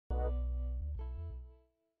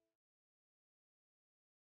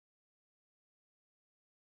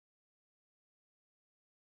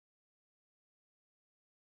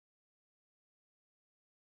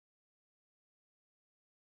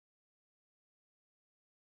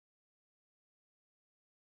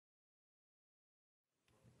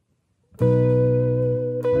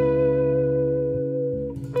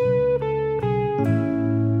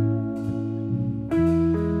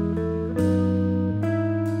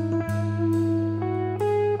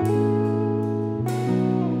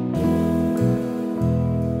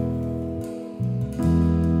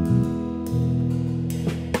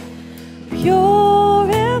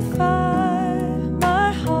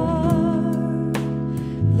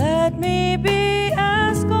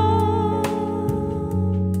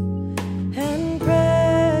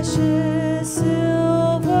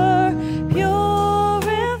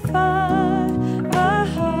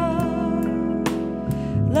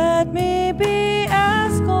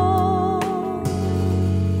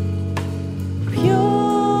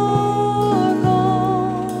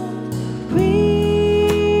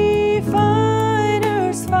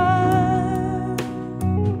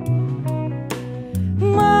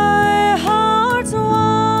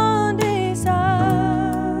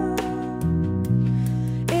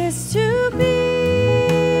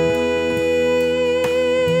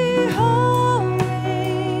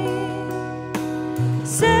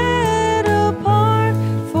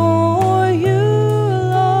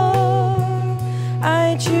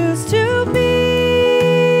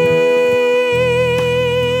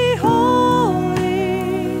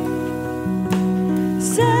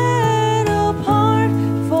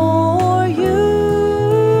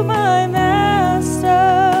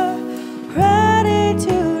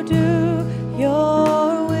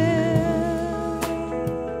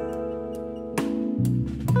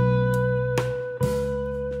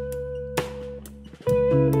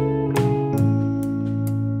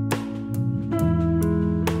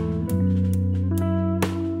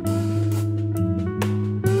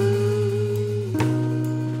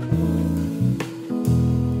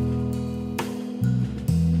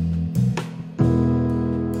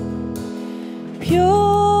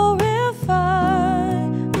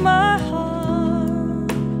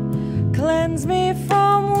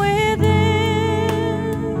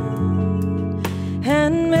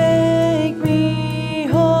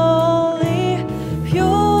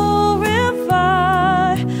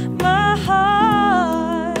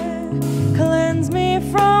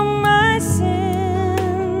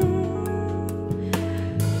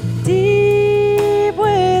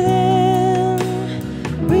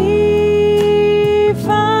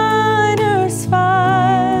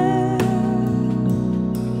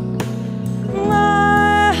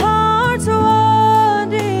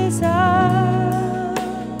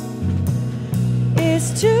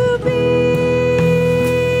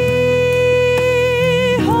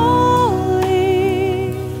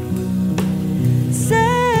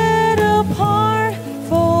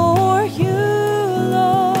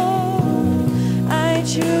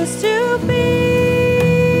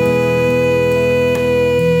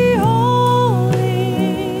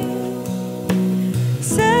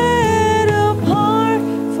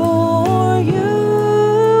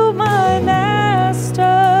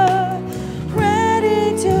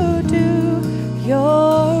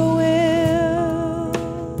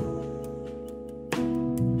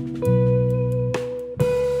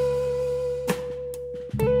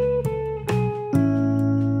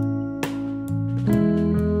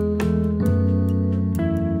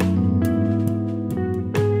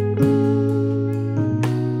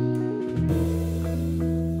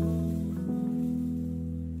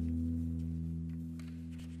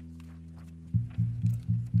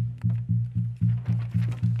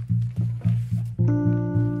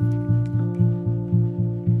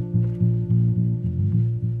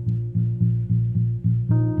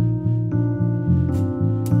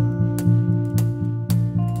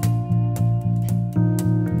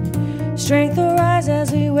Strength will rise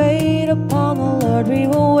as we wait upon the Lord. We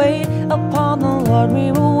will wait upon the Lord.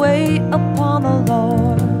 We will wait upon the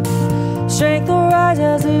Lord. Strength will rise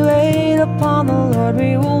as we wait upon the Lord.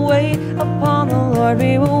 We will wait upon the Lord.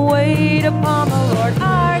 We will wait upon the Lord.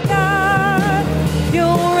 Our God,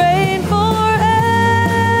 you'll reign forever.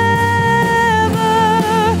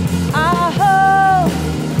 Our hope,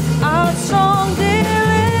 our strong deliverer.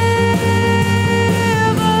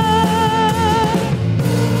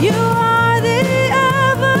 You are the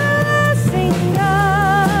everlasting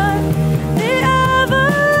God, the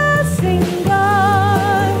everlasting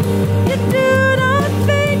God. You do not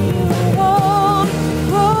faint, you won't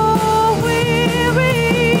grow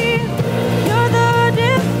weary.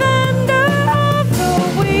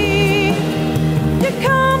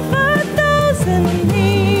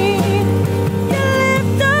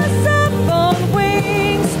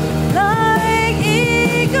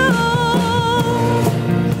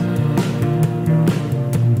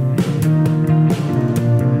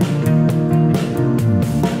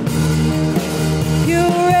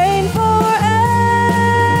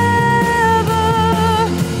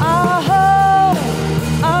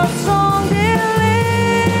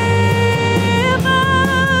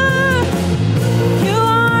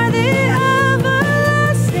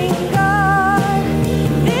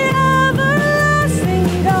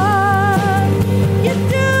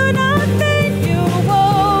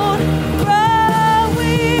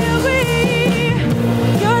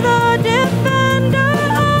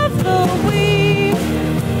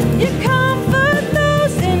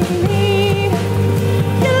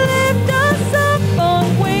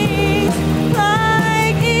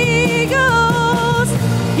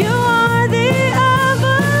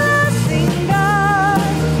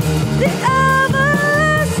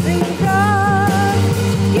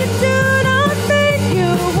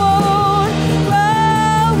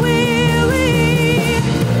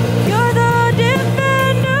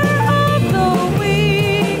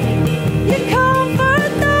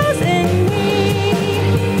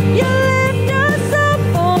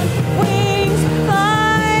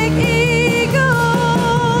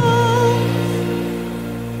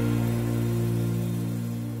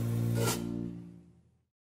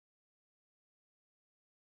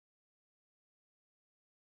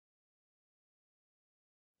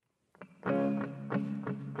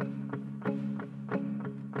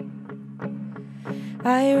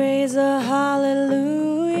 I raise a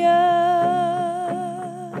hallelujah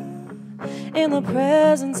in the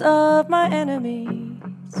presence of my enemies.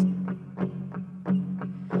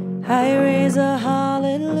 I raise a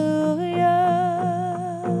hallelujah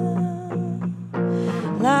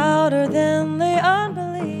louder than the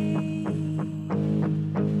unbelief.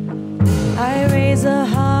 I raise a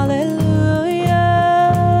hallelujah.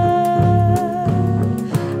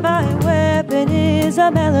 My weapon is a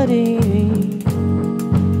melody.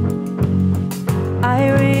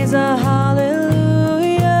 I raise a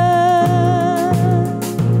hallelujah.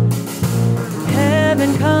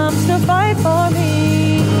 Heaven comes to fight for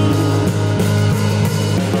me.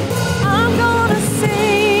 I'm gonna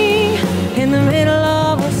sing in the middle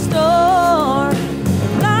of a storm.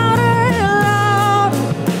 Louder and louder,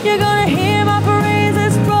 you're gonna hear my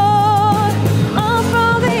praises roar. Up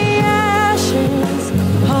from the ashes,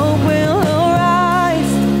 hope will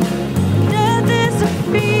arise. Death is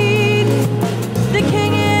defeated, the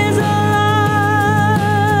King is alive.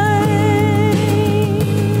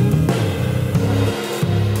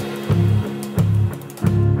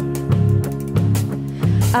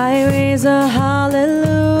 I raise a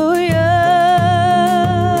hallelujah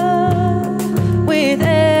with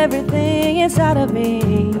everything inside of me.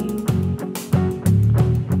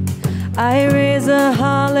 I raise a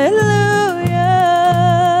hallelujah.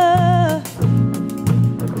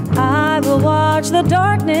 I will watch the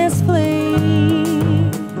darkness flee.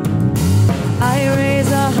 I raise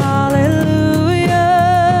a hallelujah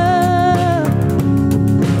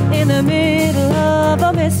in the middle of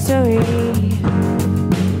a mystery.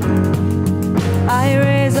 I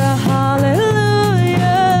raise a hallelujah.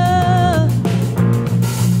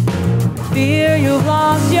 Fear, you've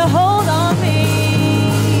lost your hold on me.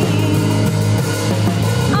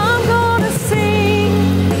 I'm gonna sing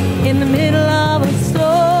in the middle of a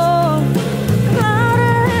storm.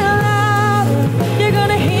 Louder and louder, you're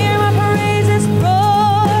gonna hear my praises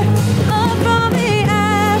roar. Up from the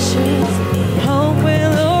ashes, hope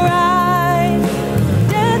will arise.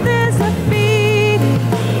 Death is defeated,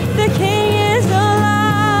 the King is alive.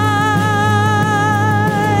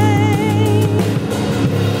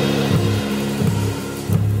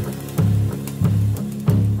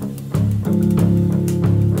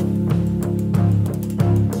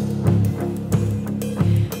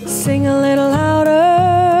 Sing a little louder.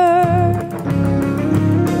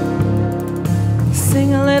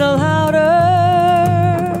 Sing a little louder.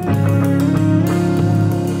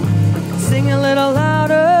 Sing a little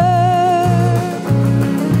louder.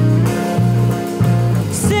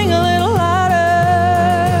 Sing a little louder.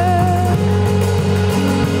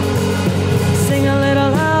 Sing a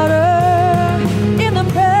little louder in the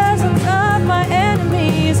presence of my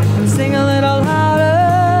enemies. Sing a little louder,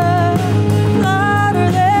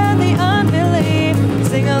 louder than the unbelief.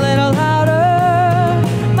 Sing a little louder.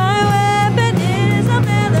 My weapon is a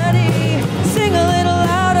melody. Sing a little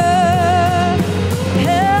louder.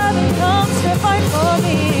 Heaven comes to fight for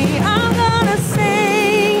me. I'm gonna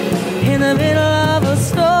sing in the middle of a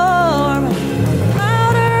storm.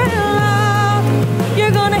 Louder and louder,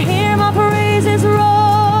 you're gonna hear my praises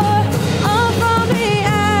roar. Up from the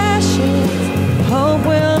ashes, hope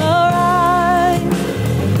will arise.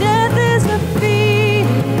 Death is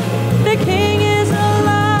defeated, the King is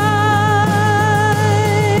alive.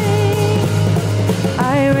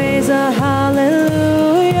 I raise a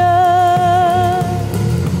hallelujah.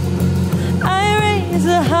 I raise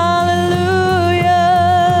a hallelujah.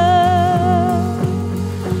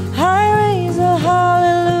 I raise a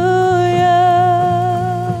hallelujah.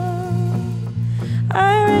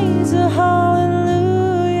 I raise a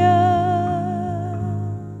hallelujah.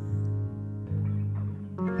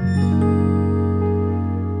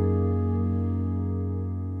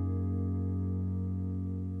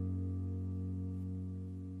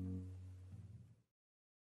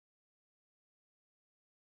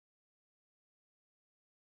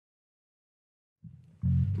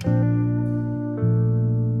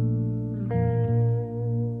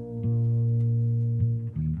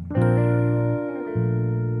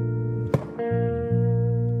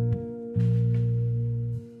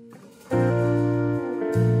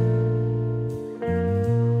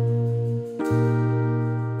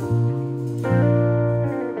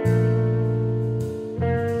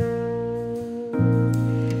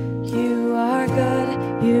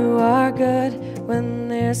 You are good when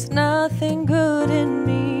there's nothing good in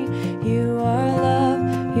me. You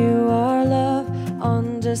are love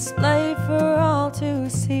on display for all to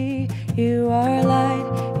see. You are light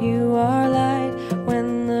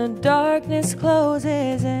when the darkness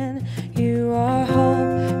closes in. You are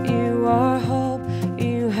hope,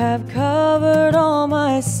 you have covered all my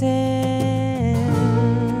sin.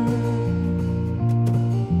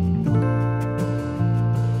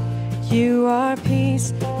 You are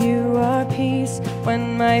peace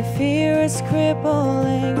when my fear is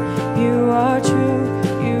crippling. You are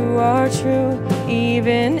true,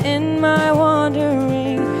 even in my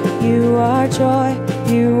wandering. You are joy,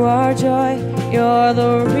 you're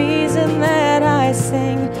the reason that I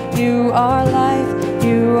sing. You are life,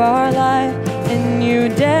 in you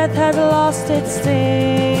death has lost its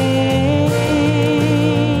sting.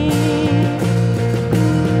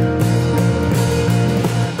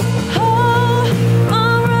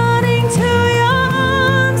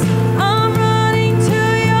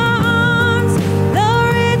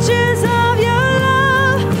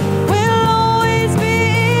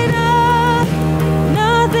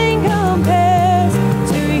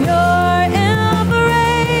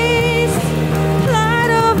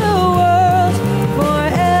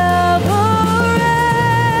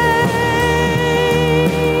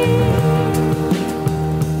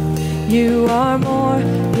 You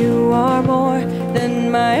are more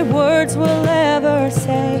than my words will ever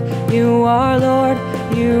say. You are Lord,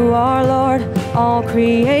 all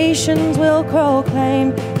creations will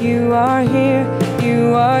proclaim. You are here,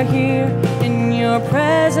 in your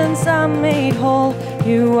presence I'm made whole.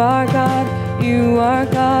 You are God,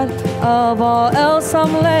 of all else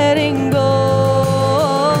I'm letting go.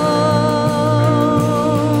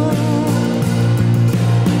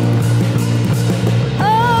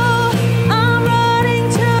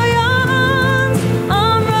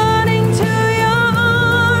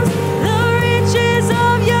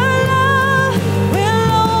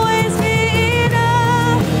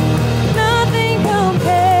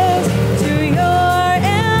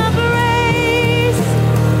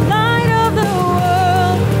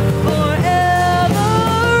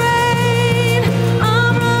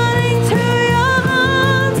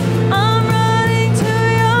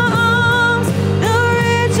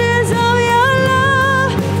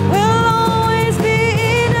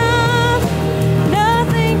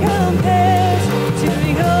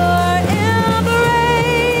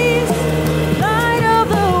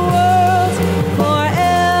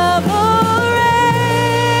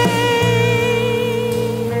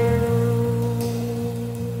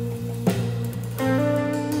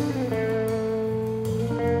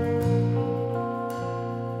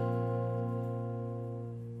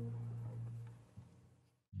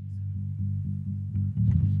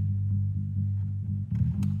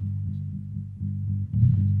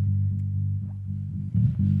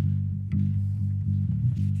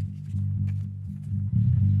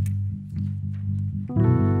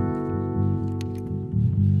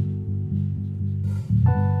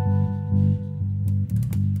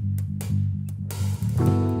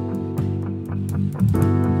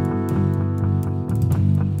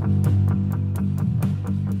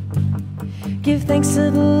 Give thanks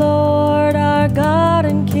to the Lord, our God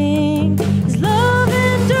and King. His love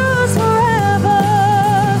endures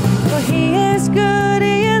forever. For He is good,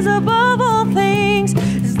 He is above all things.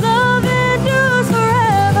 His love endures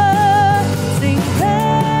forever. Sing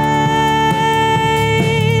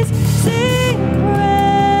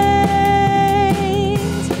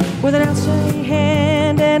praise, with an outstretched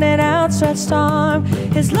hand and an outstretched arm.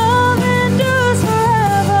 His love endures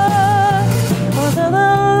forever. For the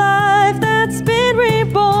life that's been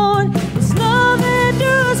reborn, His love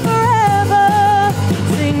endures forever.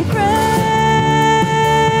 Sing praise,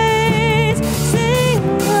 sing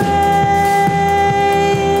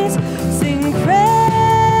praise, sing praise,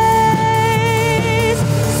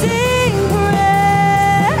 sing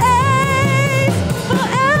praise.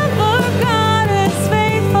 Forever God is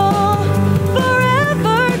faithful,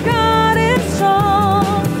 forever God is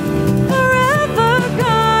strong, forever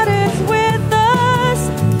God is with us,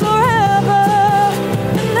 forever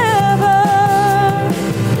and ever.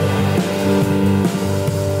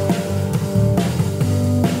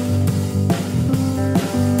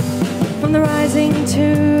 From the rising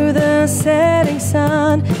to the setting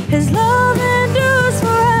sun, His love endures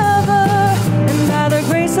forever. And by the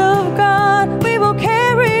grace of God, we will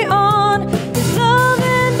carry on. His love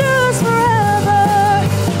endures forever.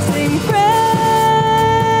 Sing praise,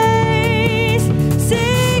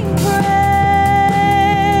 sing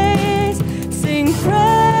praise, sing praise,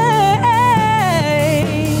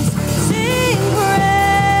 sing praise.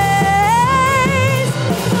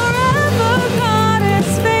 Forever God is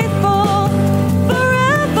faithful,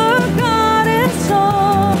 forever God is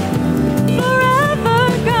strong, forever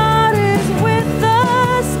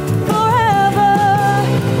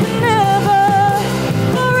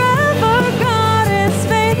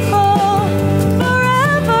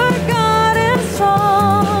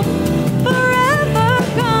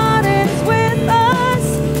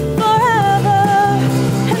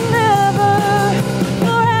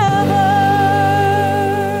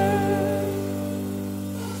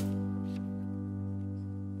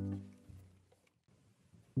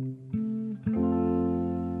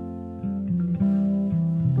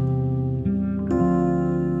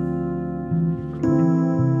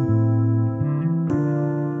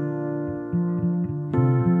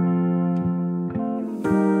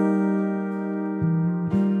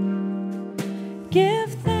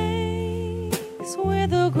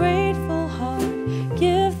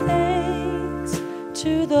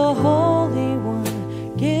to the Holy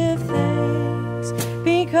One. Give thanks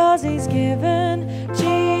because He's given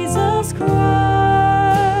Jesus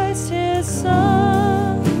Christ, His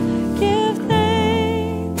Son. Give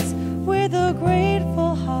thanks with a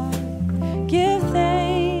grateful heart. Give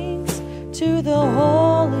thanks to the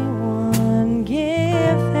Holy One.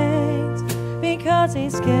 Give thanks because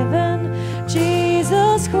He's given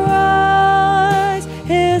Jesus Christ,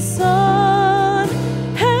 His Son.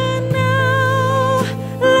 And now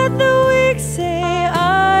let the weak say,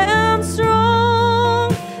 I am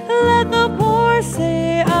strong. Let the poor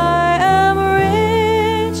say, I am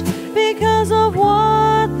rich, because of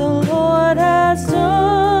what the Lord has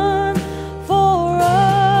done for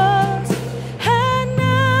us. And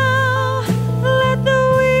now let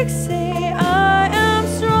the weak say, I am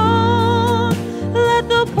strong. Let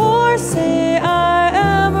the poor say, I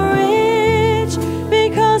am rich,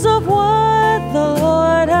 because of what the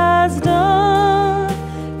Lord has done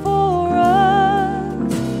for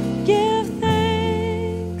us. Give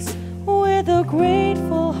thanks with a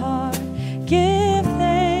grateful heart. Give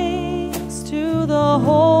thanks to the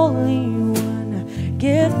Holy One.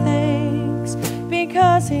 Give thanks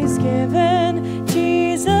because He's given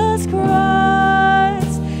Jesus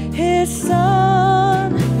Christ, His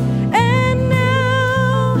Son. And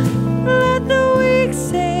now let the weak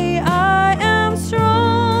say, I am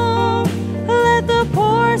strong. Let the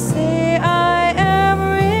poor say, I am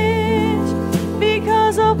rich,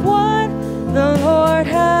 because of what the Lord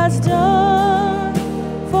has done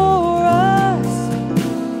for us.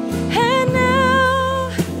 And now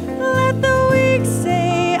let the weak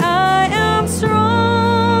say, I am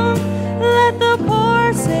strong. Let the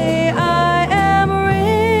poor say, I am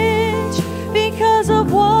rich, because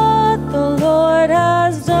of what the Lord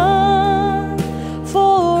has done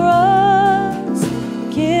for us.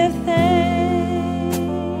 Give thanks.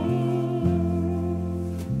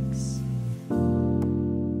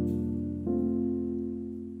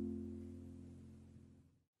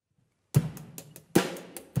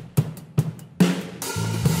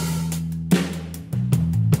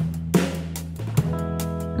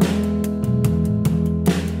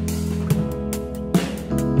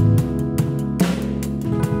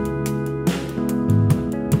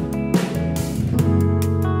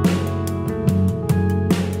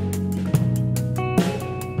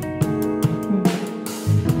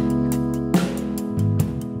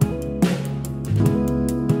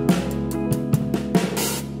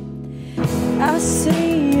 I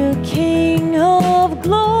see a King of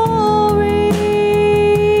glory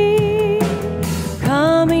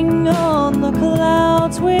coming on the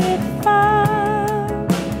clouds with fire.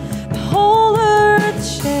 The whole earth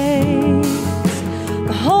shakes,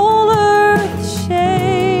 the whole earth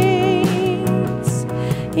shakes,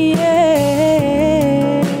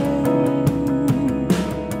 yeah.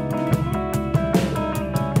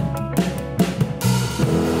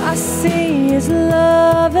 I see His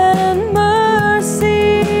love and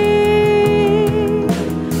mercy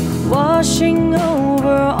washing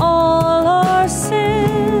over all our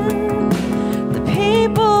sin. The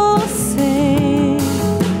people sing,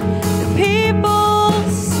 the people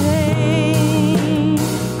sing,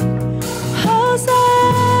 Hosanna,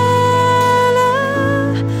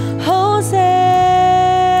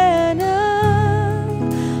 Hosanna,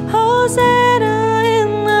 Hosanna in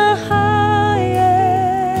the highest.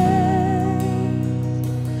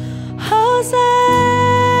 Hosanna,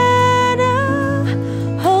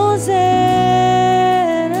 Hosanna,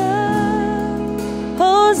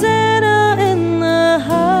 Hosanna in the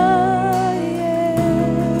highest.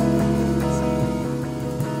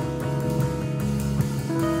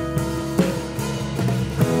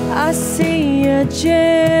 I see a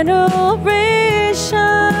generation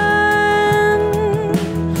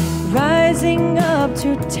rising up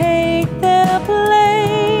to take their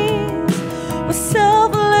place with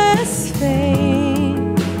selfless faith,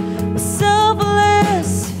 with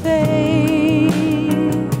selfless faith.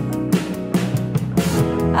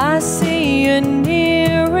 I see a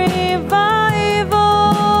near revival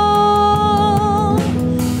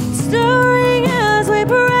stirring as we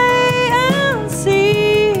pray and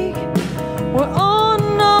seek. We're on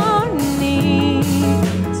our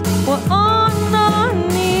knees, we're on our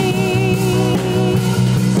knees.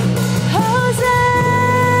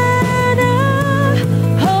 Hosanna,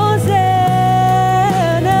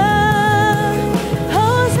 Hosanna,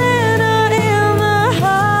 Hosanna in the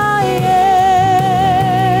highest.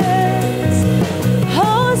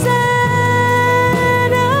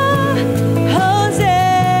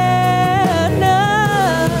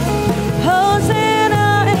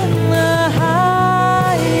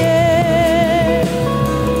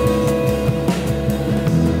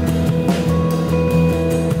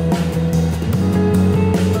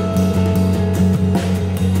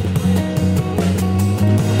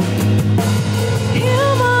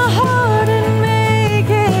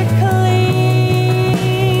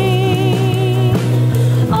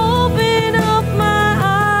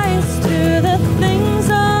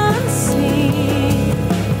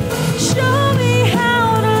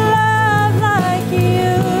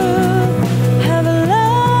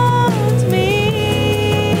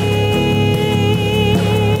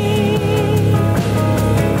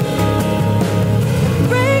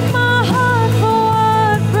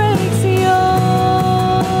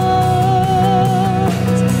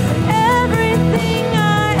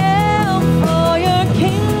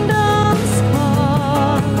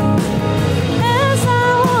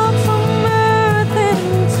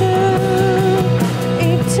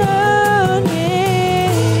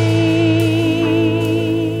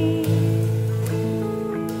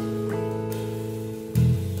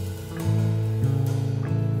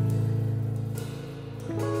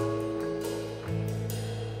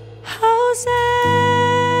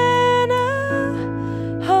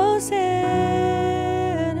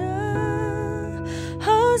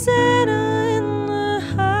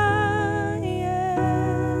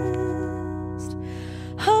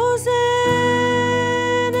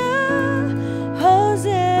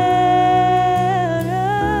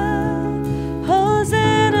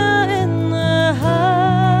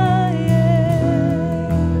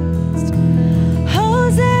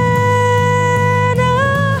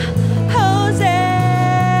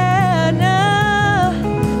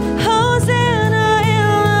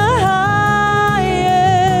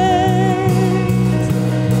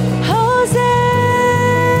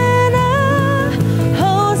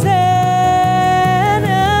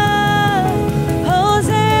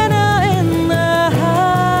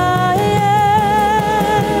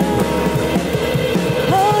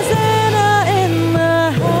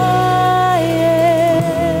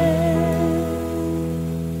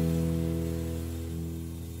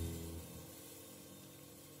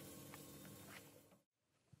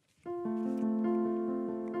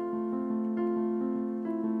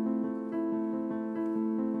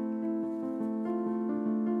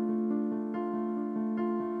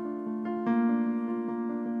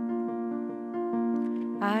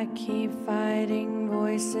 keep fighting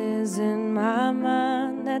voices in my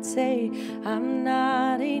mind that say I'm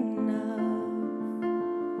not enough.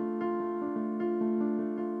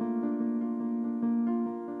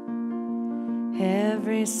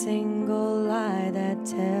 Every single lie that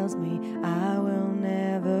tells me I will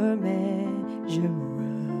never measure up.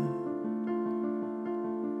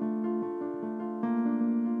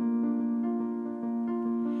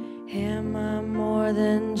 Am I more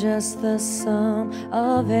than just the sum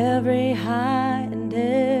of every high and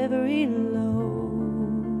every low?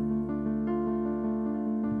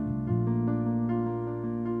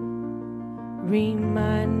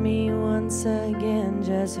 Remind me once again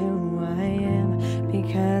just who I am,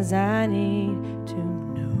 because I need to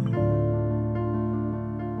know.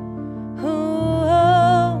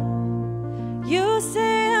 Oh, you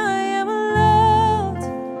say I am loved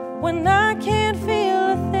when I can't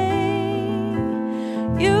feel a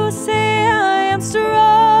thing. You say I am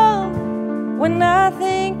strong when I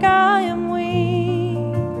think I am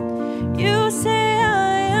weak. You say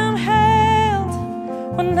I am held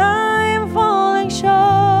when I am falling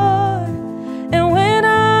short, and when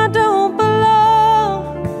I don't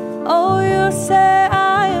belong, oh, you say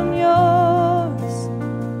I am yours.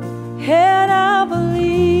 And I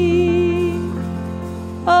believe,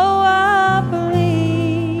 oh, I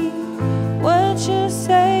believe what you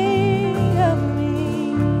say of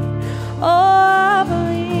me. Oh, I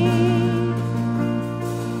believe.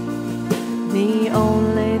 The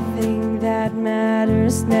only thing that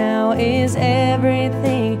matters now is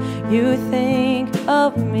everything you think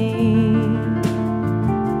of me.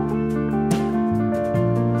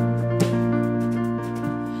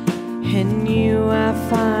 In you I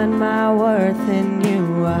find my worth, in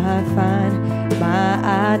you I find my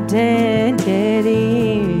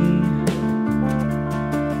identity.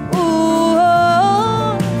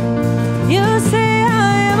 Ooh, you say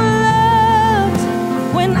I am loved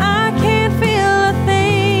when I can't feel a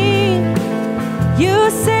thing. You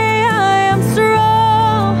say I am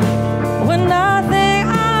strong when I think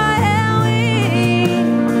I am weak.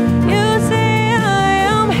 You say I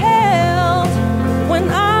am held when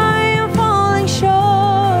I am falling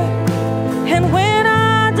short, and when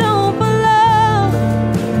I don't belong,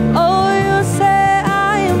 oh, you say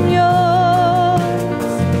I am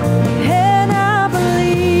yours. And I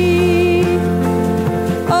believe,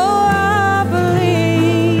 oh, I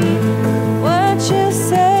believe what you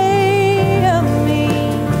say of me.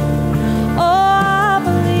 Oh, I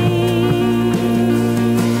believe.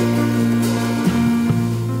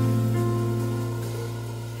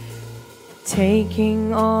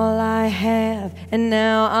 Taking all I have, and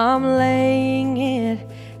now I'm laying it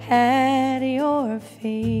at your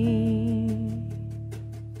feet.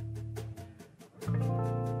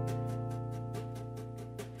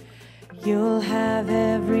 You'll have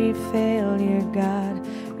every failure, God.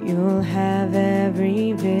 You'll have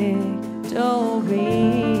every victory.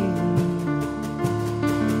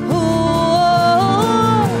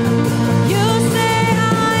 Ooh, you say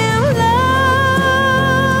I am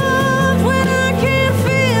loved when I can't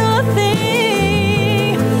feel a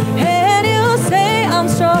thing, and you say I'm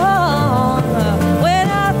strong when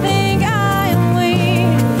I think I am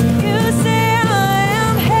weak. You say I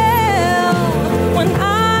am held when I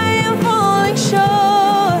am falling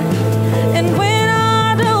short, and when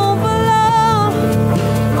I don't belong,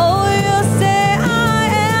 oh, you say I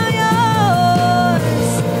am yours.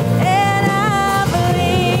 And I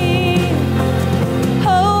believe,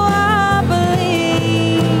 oh, I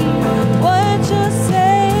believe what you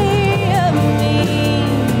say of me.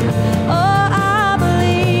 Oh, I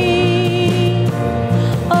believe,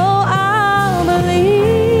 oh, I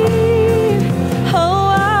believe, oh,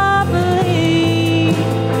 I believe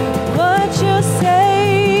what you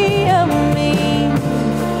say of me.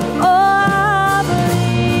 Oh, I believe.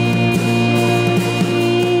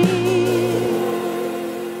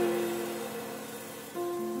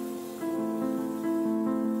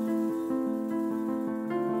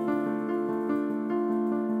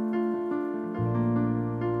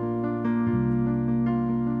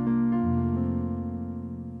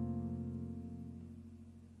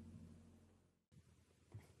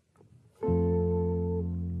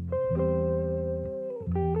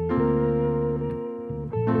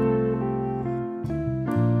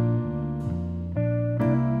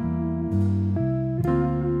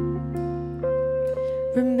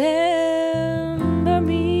 Remember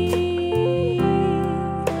me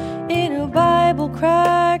in a Bible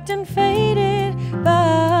cracked and faded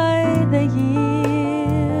by the years.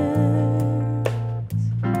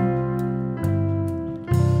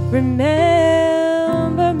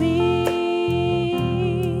 Remember me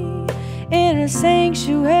in a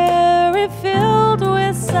sanctuary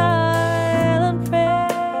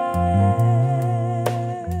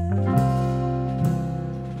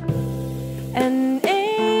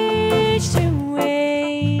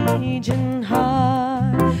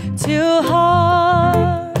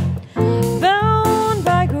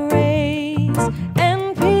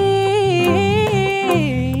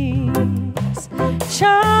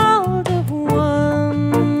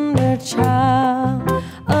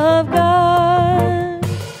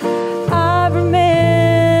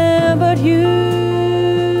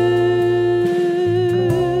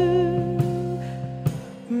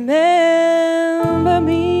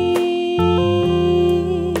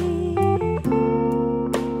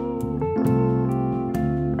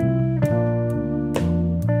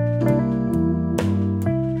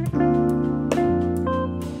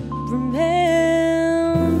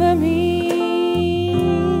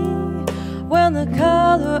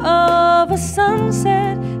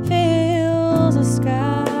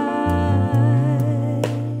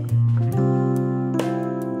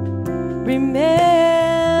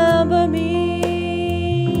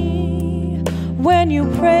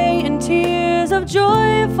of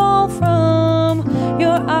joy fall from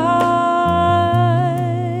your eyes,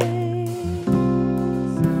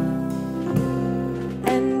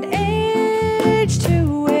 and age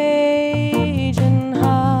to age and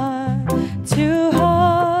heart to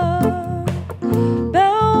heart,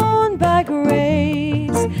 bound by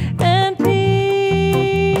grace and peace,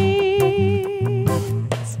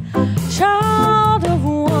 child of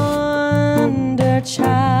wonder,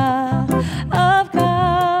 child of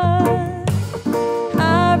God,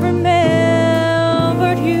 I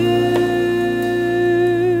remembered you.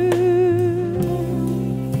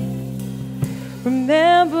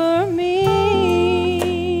 Remember me.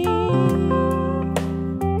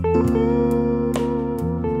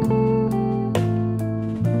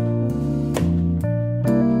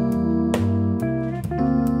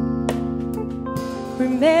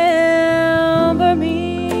 Remember me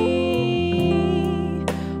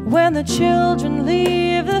when the children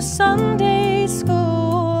leave the Sunday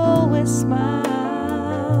school with smiles.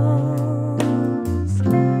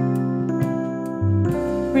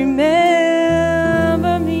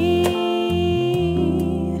 Remember me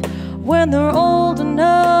when they're old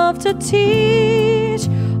enough to teach,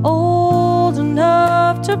 old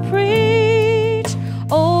enough to preach,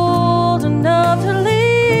 old enough to lead.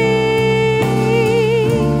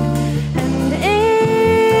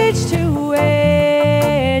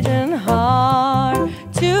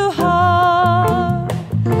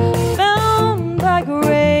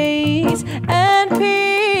 And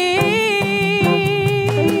peace,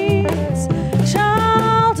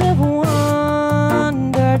 child of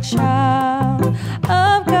wonder, child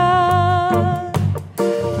of God,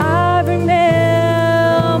 I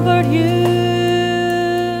remembered you.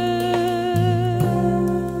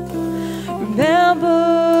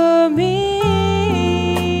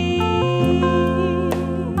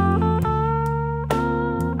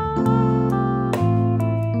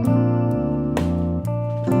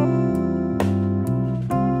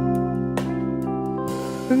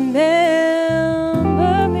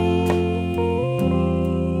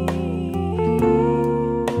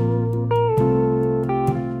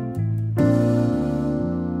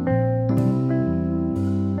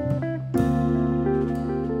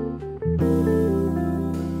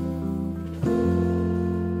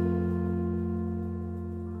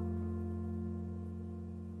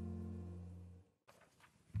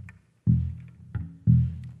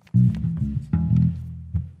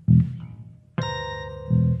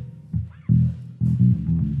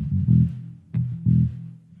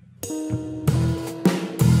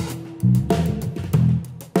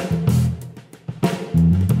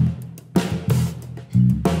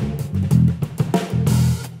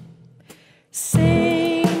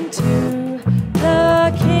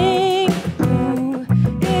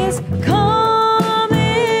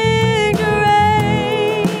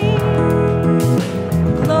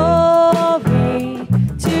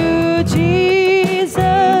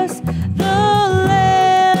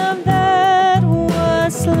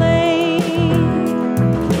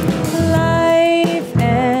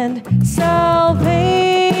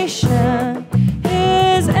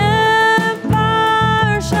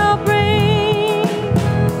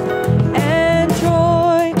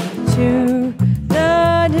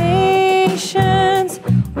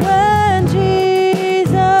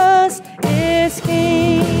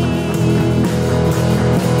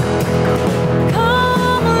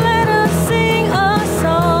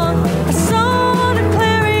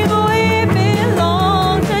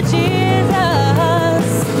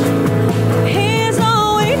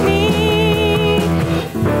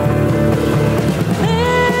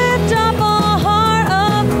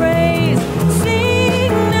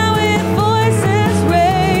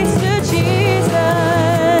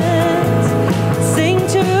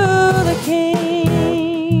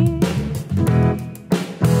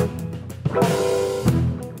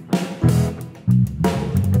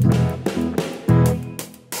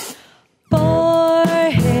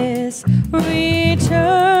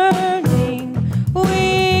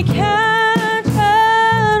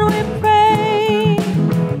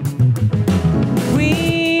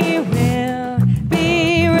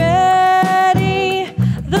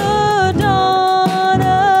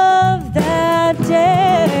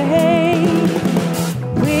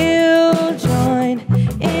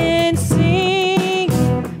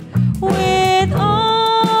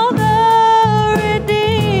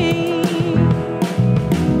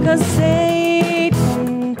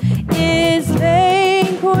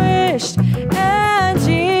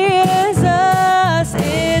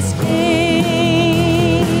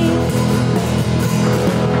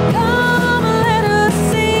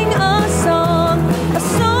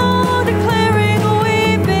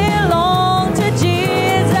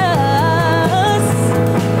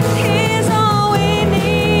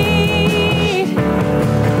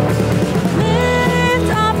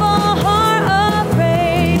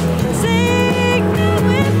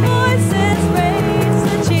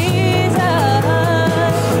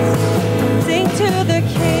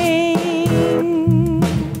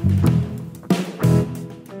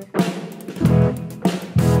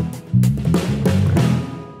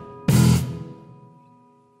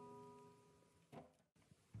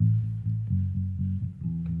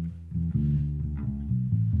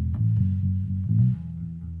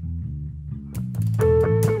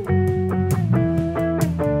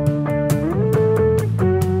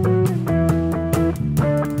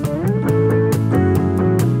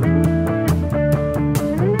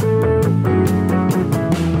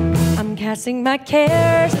 casting my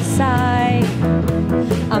cares aside.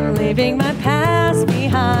 I'm leaving my past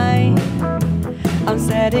behind. I'm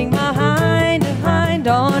setting my mind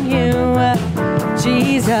on you,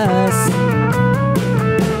 Jesus.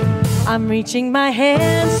 I'm reaching my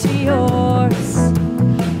hands to yours,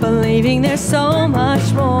 believing there's so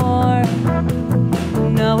much more,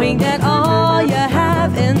 knowing that all you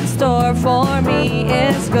have in store for me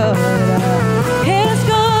is good. It's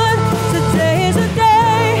good. Today is a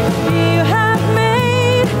day you have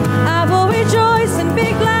made. I will rejoice and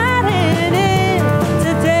be glad in it.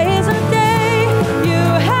 Today is a day you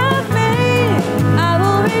have made. I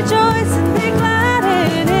will rejoice and be glad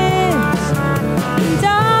in it. And I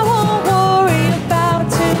won't worry about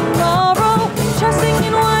tomorrow, trusting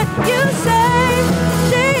in what you say.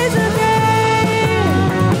 Today is a day.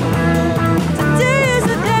 Today is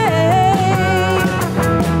a day.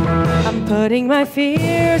 I'm putting my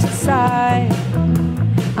fears aside.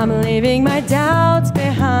 I'm leaving my doubts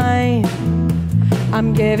behind.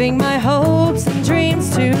 I'm giving my hopes and dreams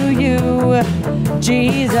to you,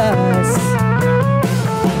 Jesus.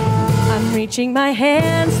 I'm reaching my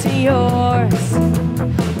hands to yours,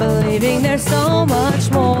 believing there's so much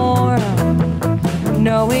more,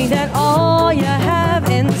 knowing that all you have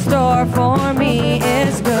in store for me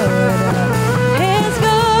is good. It's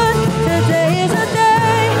good. Today is a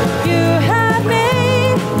day you have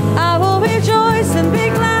made. I will rejoice and be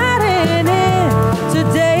glad in it.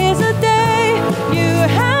 Today is a day you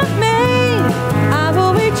have made. I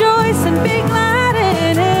will rejoice and be glad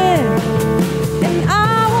in it. And I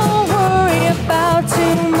won't worry about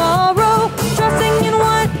tomorrow, trusting in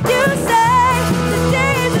what you say.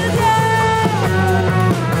 Today is a day.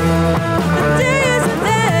 Today is a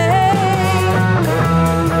day.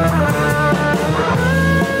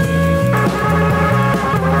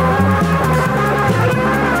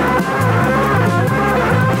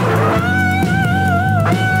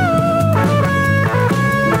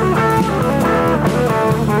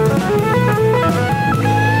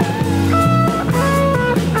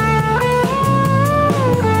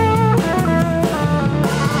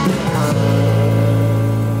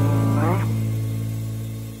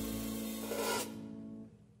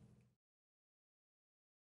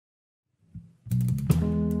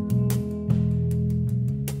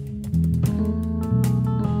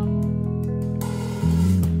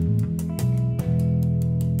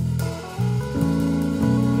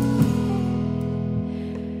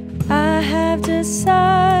 I have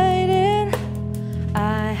decided,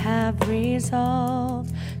 I have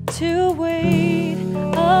resolved to wait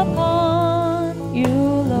upon you,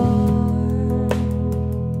 Lord,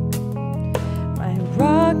 my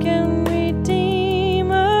rock and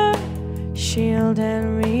redeemer, shield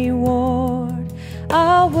and reward.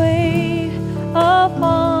 I'll wait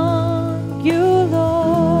upon you,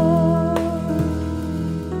 Lord,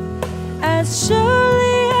 as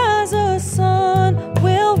surely as the sun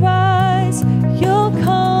will rise, you'll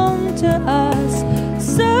come to us,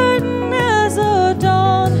 certain as the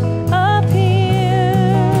dawn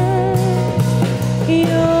appears.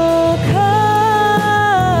 You'll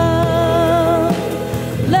come,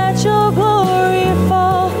 let your glory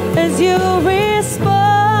fall as you respond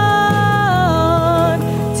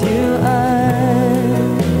to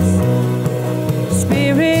us.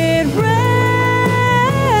 Spirit rain,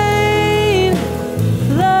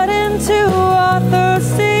 flood into our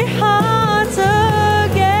thirsty hearts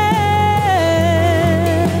again.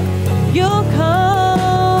 You'll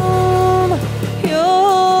come,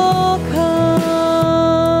 you'll come.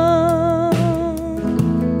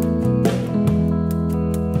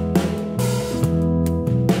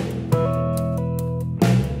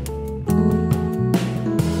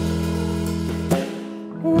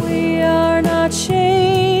 We are not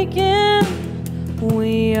shaken,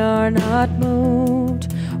 we are not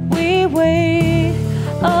moved. We wait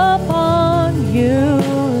upon you,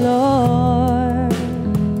 Lord.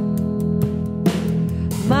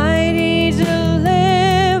 Mighty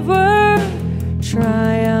deliverer,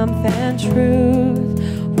 triumphant truth.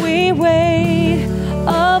 We wait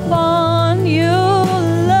upon you,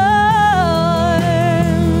 Lord.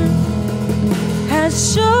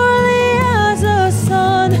 As surely as the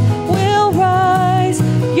sun will rise,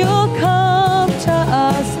 you'll come to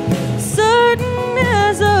us, certain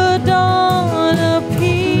as the dawn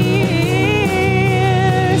appears.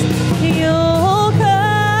 You'll come,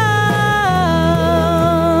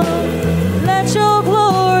 let your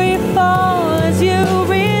glory fall as you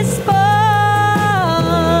respond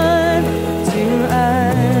to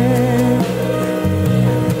us.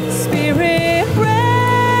 Spirit rain,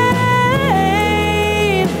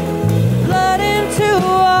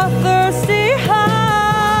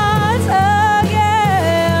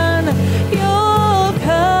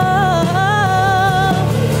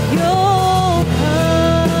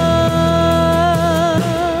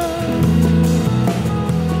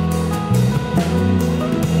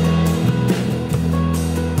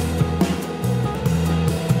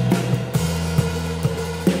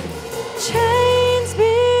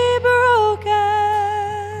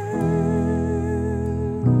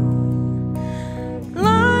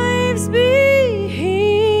 be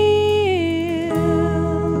healed.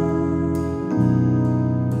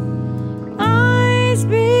 Eyes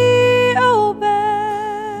be open.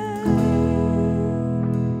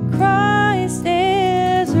 Christ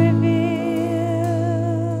is revealed.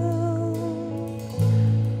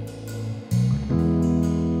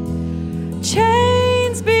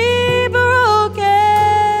 Chains be broken.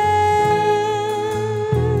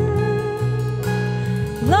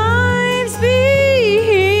 Lives be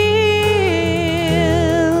healed.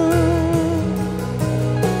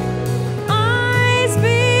 Eyes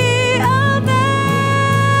be open.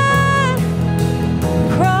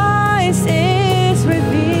 Christ is revealed.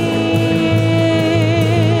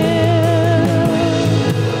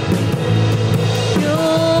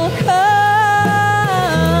 You'll come.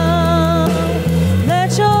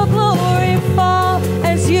 Let your glory fall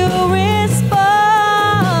as you respond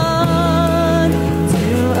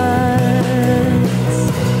to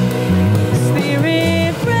us.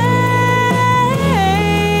 Spirit rain,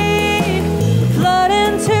 flood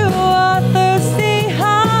into our thirsty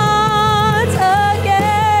hearts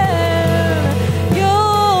again.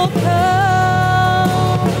 You'll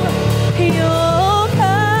come. You'll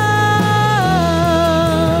come.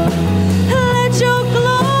 Let your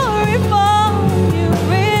glory fall. You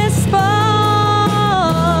respond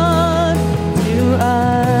to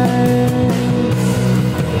us.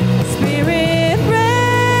 Spirit rain,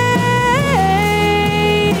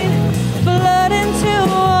 flood into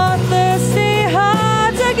our thirsty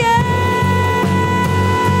hearts again.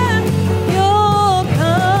 You'll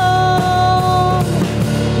come.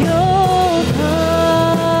 You'll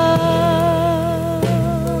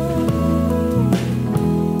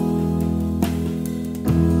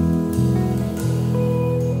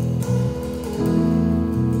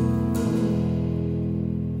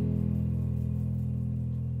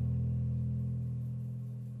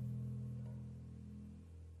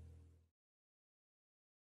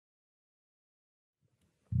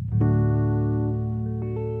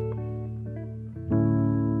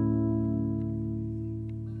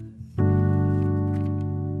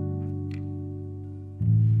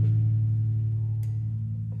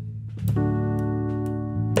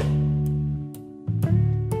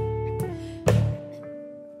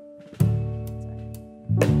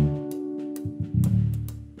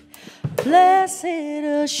Blessed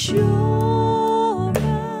assurance,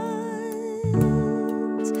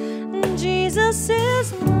 Jesus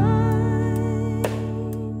is mine.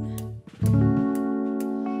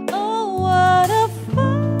 Oh, what a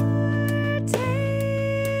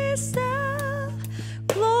foretaste of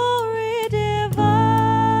glory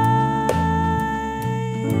divine,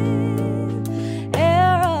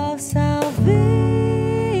 heir of salvation,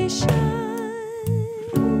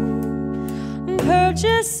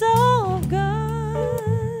 purchase of God,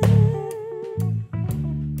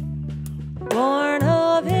 born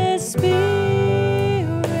of His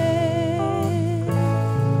Spirit,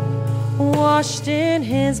 washed in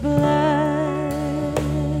His blood.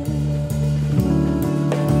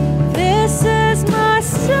 This is my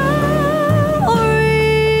story.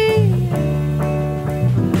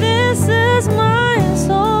 This is my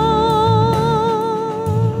song,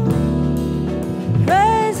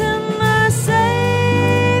 praising the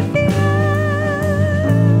Savior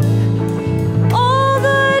all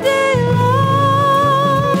the day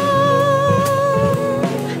long.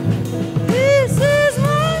 This is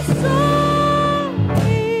my story.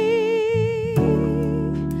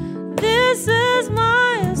 This is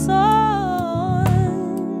my song,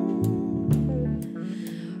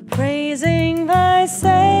 praising thy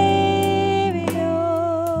Savior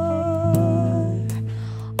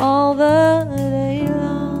all the day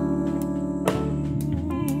long.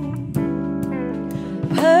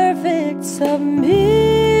 Perfect submission,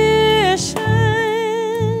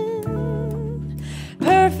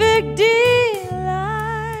 perfect delight,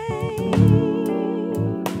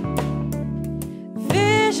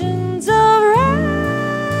 visions of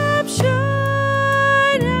rapture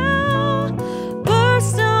now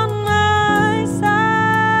burst on my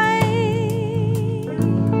sight.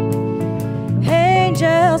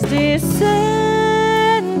 Angels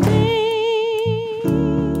descending,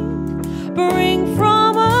 bring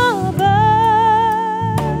from above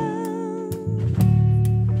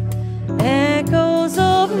echoes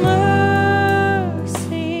of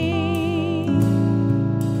mercy,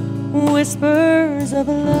 whispers of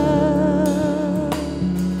love.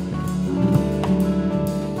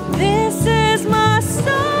 This is my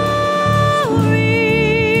story.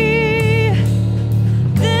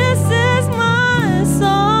 This is my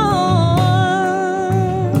song,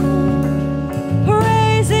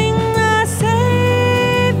 praising the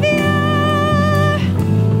Savior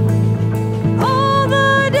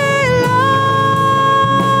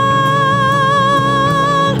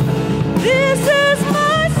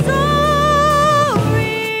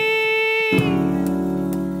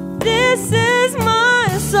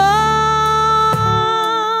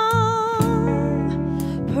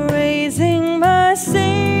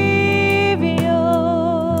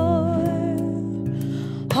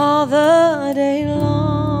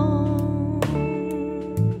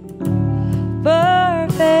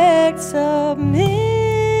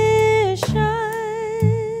submission,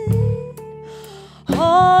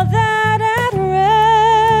 all that at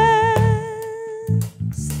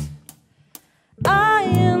rest. I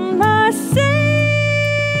and my Savior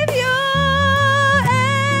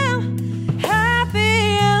am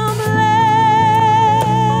happy and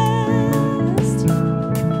blessed,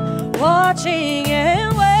 watching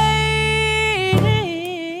and waiting,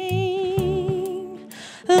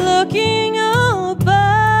 looking above,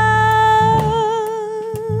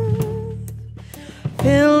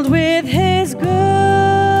 filled with His goodness,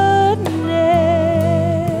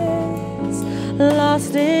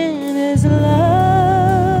 lost in His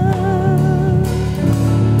love.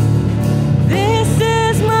 This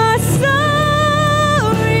is my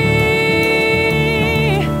story.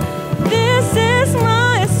 This is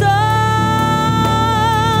my song,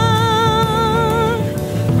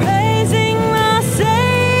 praising my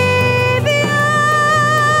Savior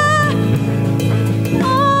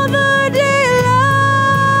all the day long.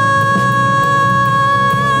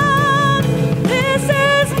 This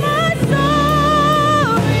is my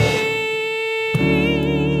story.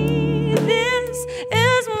 This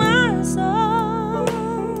is my song,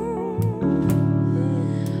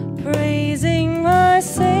 praising my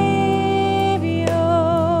Savior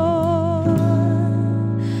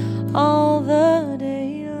all the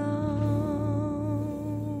day long.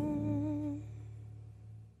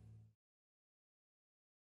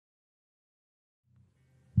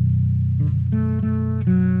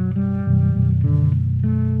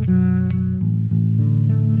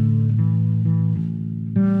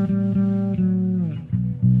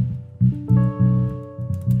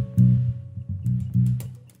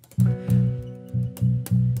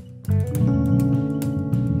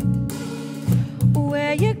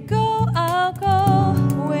 Where you go, I'll go.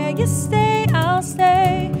 Where you stay, I'll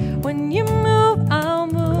stay. When you move, I'll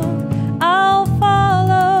move. I'll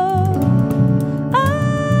follow. Oh,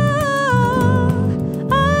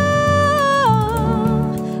 oh,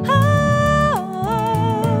 oh.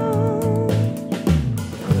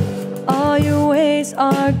 All your ways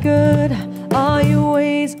are good. All your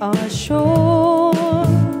ways are sure.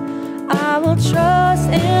 I will trust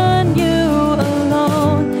in you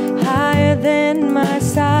alone, higher than my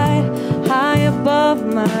side, high above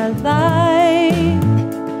my life.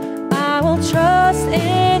 I will trust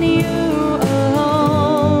in you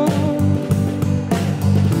alone.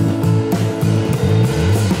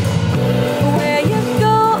 Where you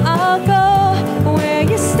go, I'll go. Where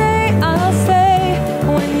you stay, I'll stay.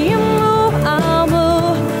 When you move, I'll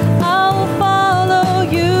move. I will follow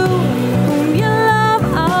you. Whom you love,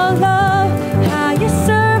 I'll love. How you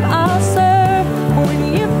serve, I'll serve. When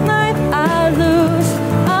you fight, I lose.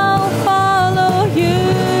 I'll follow you.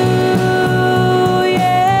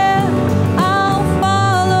 Yeah, I'll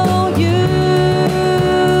follow you.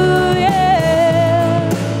 Yeah.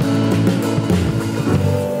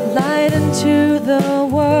 Light into the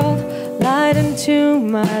world, light into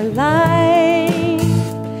my life.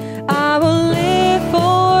 I will live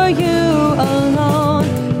for you alone.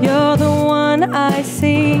 You're the one I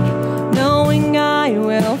seek, knowing I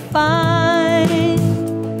will find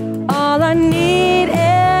all I need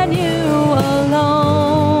in you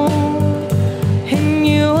alone. In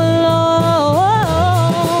you alone.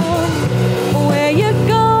 Where you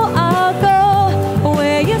go, I'll go.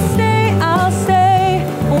 Where you stay, I'll stay.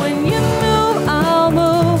 When you move, I'll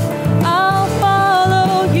move. I'll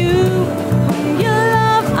follow you. Whom you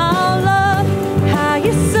love, I'll love. How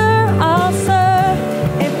you serve, I'll serve.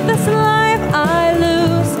 If this life I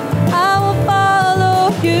lose, I will follow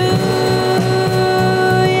you.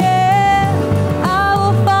 Yeah, I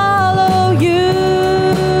will follow you.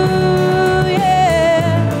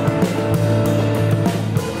 Yeah.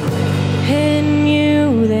 In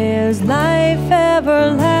you there's life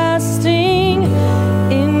everlasting.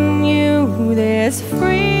 In you there's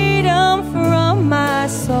freedom from my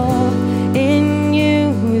soul. In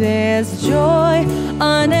you there's joy,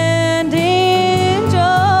 unending joy.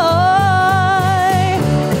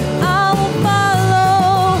 I will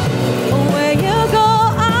follow. Where you go,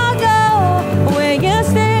 I'll go. Where you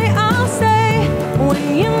stay, I'll stay. When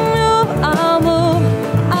you move, I'll move.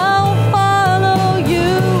 I'll follow you.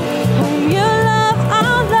 Whom you love,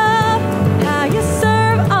 I'll love. How you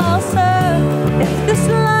serve, I'll serve. If this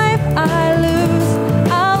life I lose,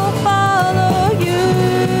 I'll follow you.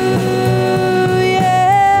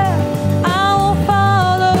 Yeah, I'll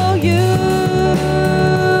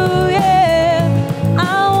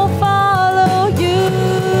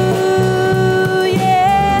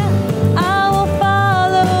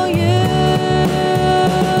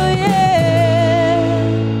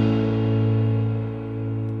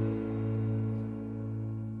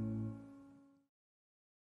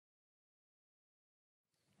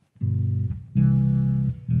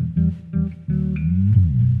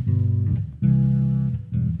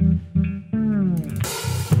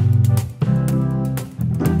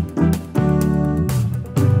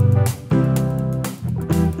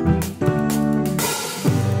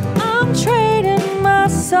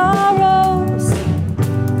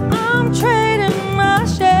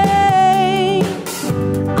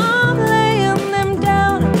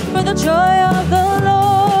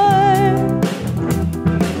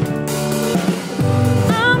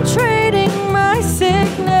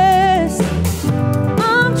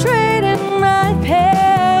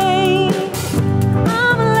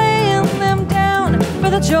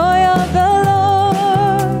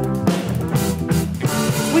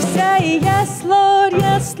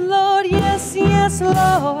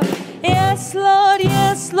yes, Lord. Yes, Lord,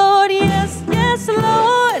 yes, Lord, yes, yes,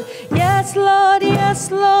 Lord. Yes, Lord,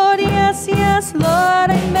 yes, Lord, yes, yes,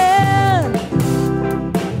 Lord, amen.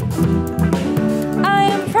 I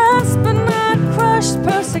am pressed but not crushed,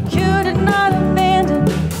 persecuted, not abandoned,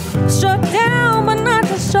 struck down but not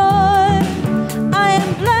destroyed. I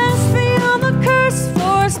am blessed beyond the curse,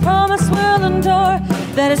 for His promise will endure,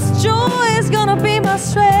 that His joy is gonna be my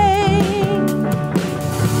strength.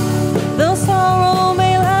 Though sorrow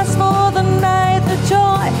may last for the night, the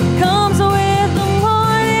joy comes with the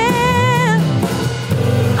morning.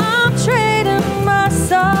 I'm trading my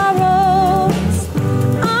sorrows,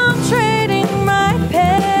 I'm trading my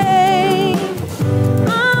pain,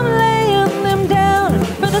 I'm laying them down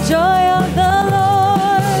for the joy of the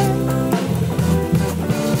Lord.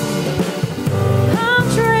 I'm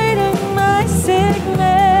trading my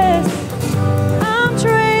sickness, I'm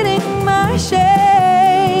trading my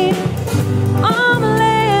shame, I'm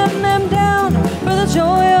laying them down for the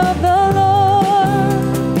joy of the Lord.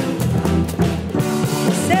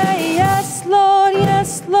 Say yes, Lord,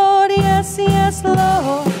 yes, Lord, yes, yes,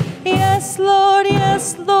 Lord. Yes, Lord,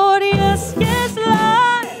 yes, Lord, yes, yes,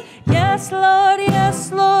 Lord. Yes, Lord,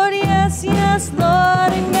 yes, Lord, yes, yes,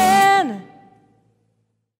 Lord, amen.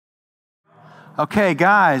 Okay,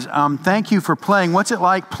 guys, thank you for playing. What's it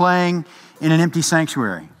like playing in an empty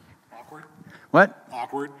sanctuary? Awkward. What?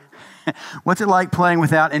 Awkward. What's it like playing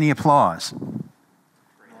without any applause?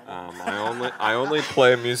 I only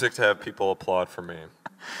play music to have people applaud for me.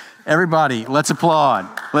 Everybody, let's applaud.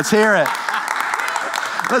 Let's hear it.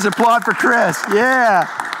 Let's applaud for Chris. Yeah.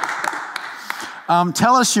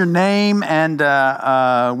 Tell us your name and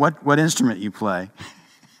what instrument you play.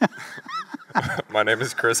 My name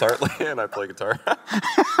is Chris Hartley, and I play guitar.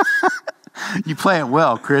 You play it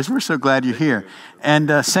well, Chris. We're so glad you're here.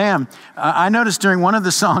 And Sam, I noticed during one of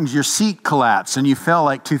the songs your seat collapsed and you fell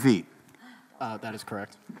like 2 feet. That is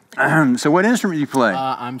correct. So what instrument do you play?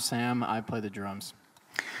 I'm Sam. I play the drums.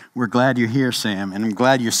 We're glad you're here, Sam, and I'm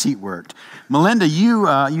glad your seat worked. Melinda,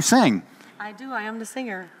 you sing, I do. I am the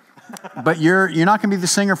singer. but you're not going to be the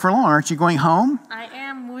singer for long. Aren't you going home? I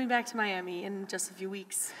am moving back to Miami in just a few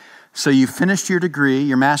weeks. So you finished your degree,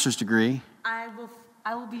 your master's degree. I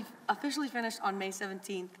will be officially finished on May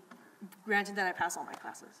 17th, granted that I pass all my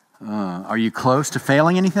classes. Are you close to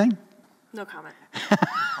failing anything? No comment.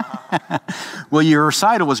 Well, your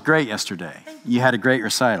recital was great yesterday. You had a great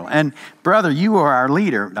recital. And brother, you are our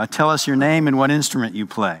leader. Now tell us your name and what instrument you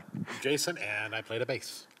play. Jason, and I play the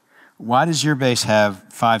bass. Why does your bass have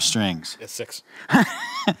 5 strings? It's 6.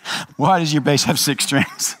 Why does your bass have 6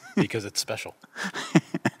 strings? Because it's special.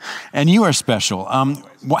 And you are special.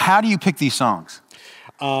 How do you pick these songs?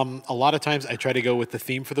 A lot of times I try to go with the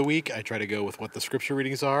theme for the week. I try to go with what the scripture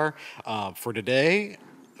readings are. For today,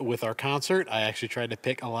 with our concert, I actually tried to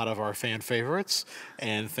pick a lot of our fan favorites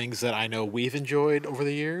and things that I know we've enjoyed over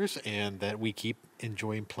the years and that we keep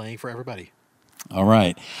enjoying playing for everybody. All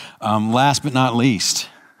right. Last but not least,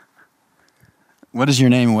 what is your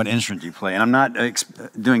name and what instrument do you play? And I'm not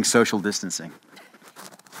doing social distancing.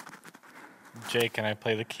 Jake and I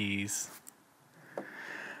play the keys.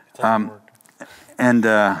 And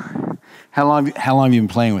how long have you been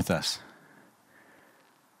playing with us?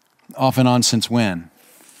 Off and on since when?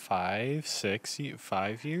 5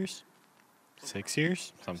 years? 6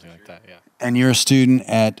 years? Something like that, yeah. And you're a student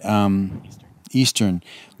at Eastern.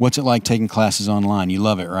 What's it like taking classes online? You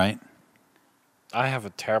love it, right? I have a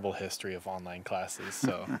terrible history of online classes,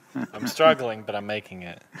 so I'm struggling, but I'm making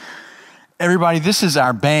it. Everybody, this is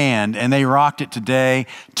our band, and they rocked it today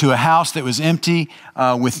to a house that was empty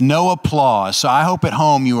with no applause. So I hope at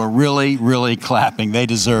home you are really, really clapping. They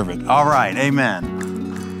deserve it. All right, amen.